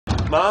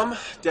Mom,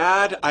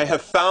 Dad, I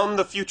have found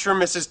the future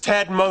Mrs.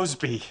 Ted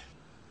Mosby.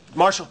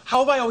 Marshall, how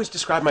have I always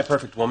described my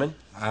perfect woman?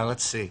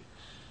 Let's see.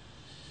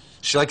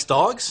 She likes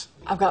dogs?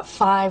 I've got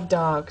 5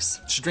 dogs.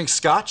 She drinks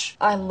scotch?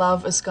 I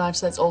love a scotch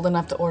that's old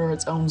enough to order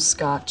its own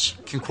scotch.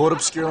 Can quote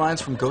obscure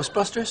lines from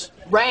Ghostbusters?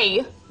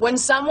 Ray, when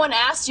someone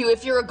asks you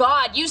if you're a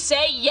god, you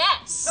say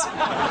yes!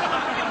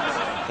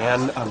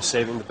 And I'm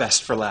saving the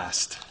best for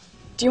last.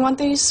 Do you want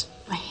these?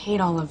 I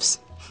hate olives.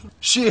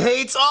 She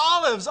hates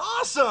olives!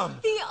 Awesome!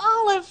 The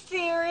olive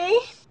theory.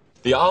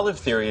 The olive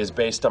theory is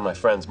based on my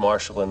friends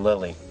Marshall and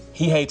Lily.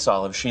 He hates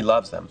olives, she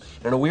loves them.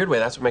 And in a weird way,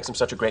 that's what makes them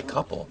such a great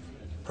couple.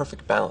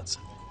 Perfect balance.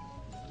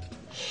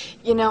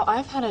 You know,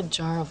 I've had a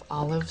jar of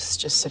olives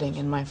just sitting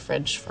in my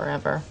fridge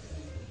forever.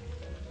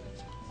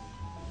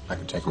 I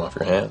can take them off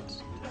your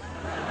hands.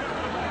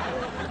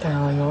 They're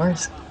all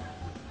yours.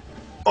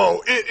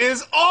 Oh, it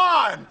is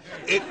on!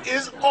 It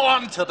is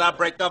on till the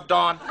break of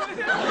dawn.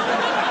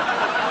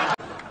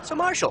 So,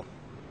 Marshall,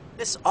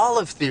 this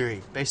olive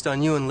theory based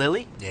on you and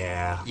Lily?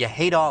 Yeah. You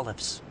hate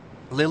olives.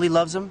 Lily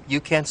loves them, you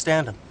can't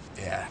stand them.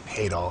 Yeah,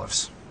 hate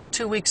olives.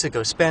 2 weeks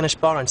ago, Spanish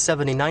bar on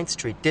 79th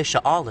Street, dish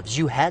of olives.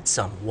 You had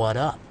some. What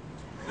up?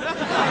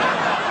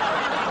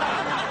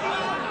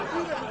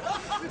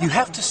 You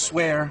have to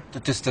swear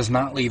that this does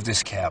not leave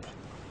this cab.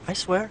 I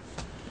swear.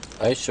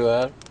 I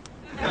swear.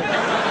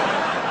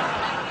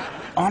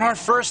 On our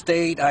first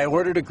date, I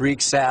ordered a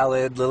Greek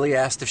salad. Lily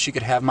asked if she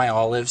could have my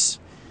olives.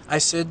 I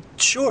said,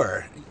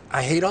 sure.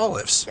 I hate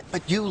olives.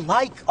 But you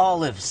like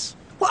olives.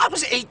 Well, I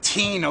was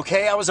 18,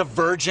 okay? I was a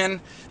virgin.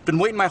 Been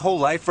waiting my whole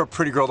life for a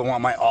pretty girl to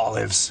want my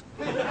olives.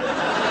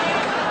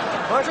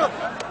 Marshall,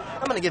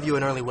 I'm gonna give you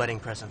an early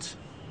wedding present.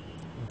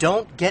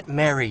 Don't get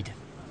married.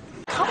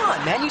 Come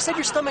on, man. You said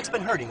your stomach's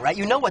been hurting, right?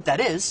 You know what that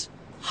is.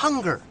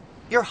 Hunger.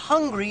 You're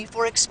hungry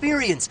for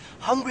experience.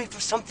 Hungry for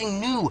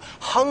something new.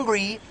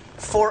 Hungry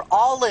for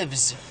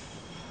olives.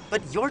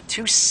 But you're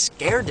too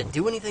scared to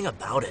do anything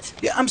about it.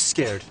 Yeah, I'm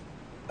scared,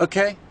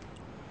 okay?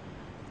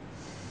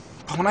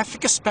 But when I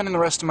think of spending the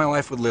rest of my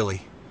life with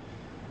Lily,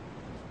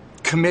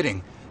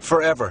 committing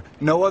forever,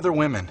 no other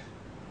women,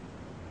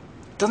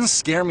 it doesn't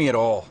scare me at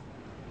all.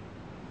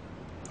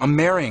 I'm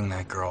marrying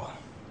that girl.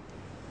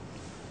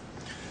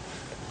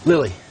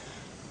 Lily,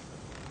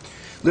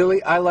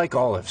 I like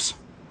olives.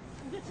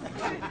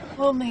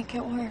 We'll make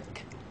it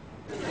work.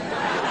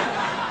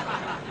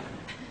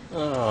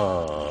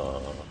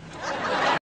 Oh.